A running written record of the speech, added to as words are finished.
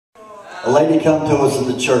A lady come to us in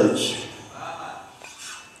the church,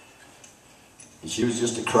 and she was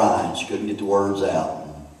just a-crying. She couldn't get the words out.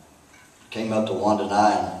 Came up to Wanda and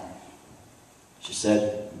I, and she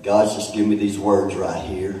said, God's just given me these words right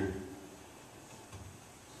here.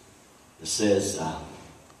 It says,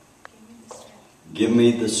 give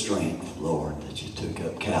me the strength, Lord, that you took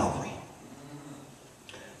up Calvary.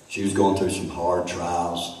 She was going through some hard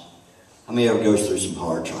trials. How many ever goes through some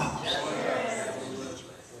hard trials?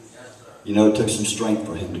 You know, it took some strength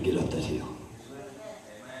for him to get up that hill.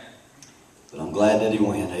 But I'm glad that he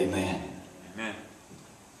went. Amen. Amen.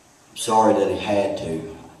 I'm sorry that he had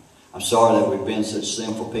to. I'm sorry that we've been such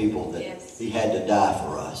sinful people that he had to die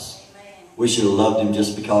for us. We should have loved him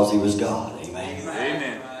just because he was God. Amen.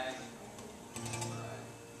 Amen.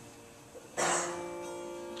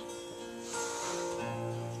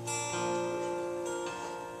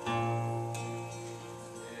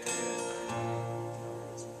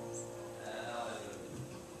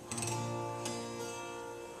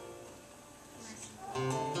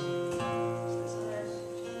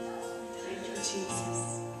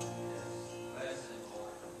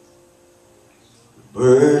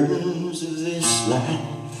 Burdens of this life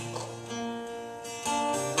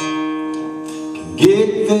can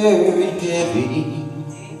get very heavy.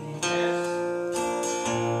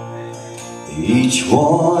 Each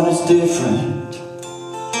one is different,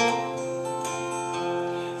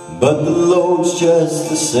 but the load's just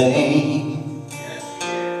the same.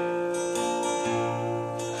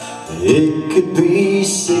 It could be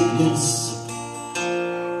sickness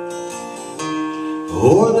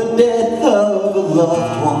or the death of a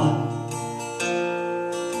loved one,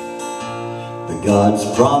 but God's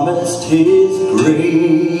promised his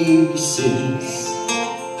grace is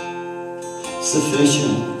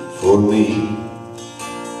sufficient for me.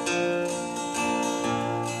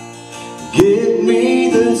 Give me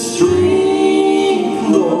the strength,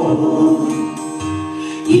 Lord,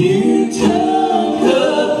 you took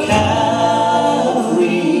up Calvary.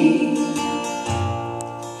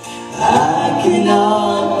 I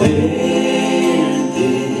cannot bear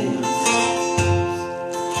this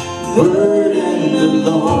burden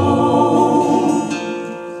alone,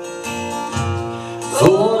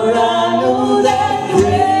 for I know that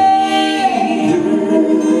greater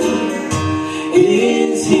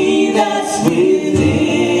is he that's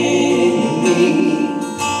within me.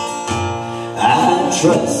 I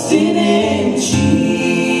trust in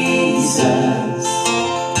Jesus,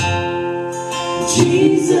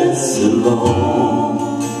 Jesus alone.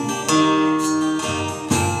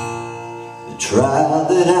 The trial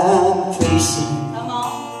that I'm facing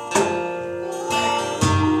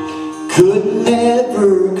could never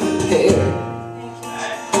compare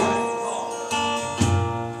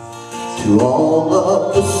to all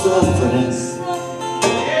of the suffering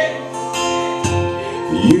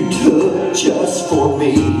you took just for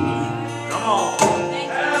me. Come on.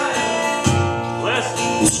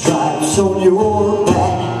 The stripes on your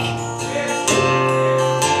back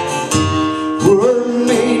were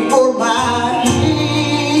made for my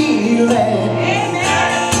healing,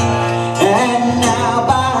 and now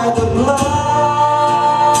by the blood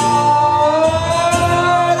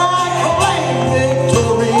I claim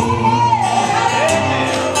victory.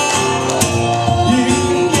 You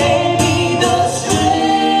gave me the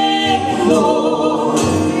strength, Lord,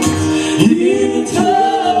 you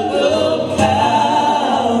took up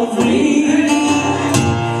Calvary.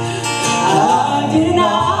 I did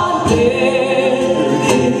not bear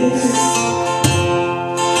this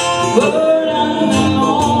burden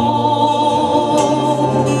alone,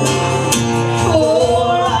 for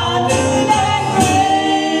I knew that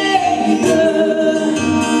greater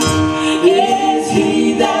is he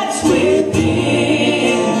that's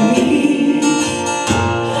within me.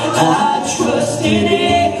 I trust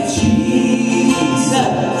in Jesus,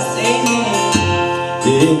 amen,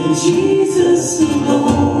 in Jesus.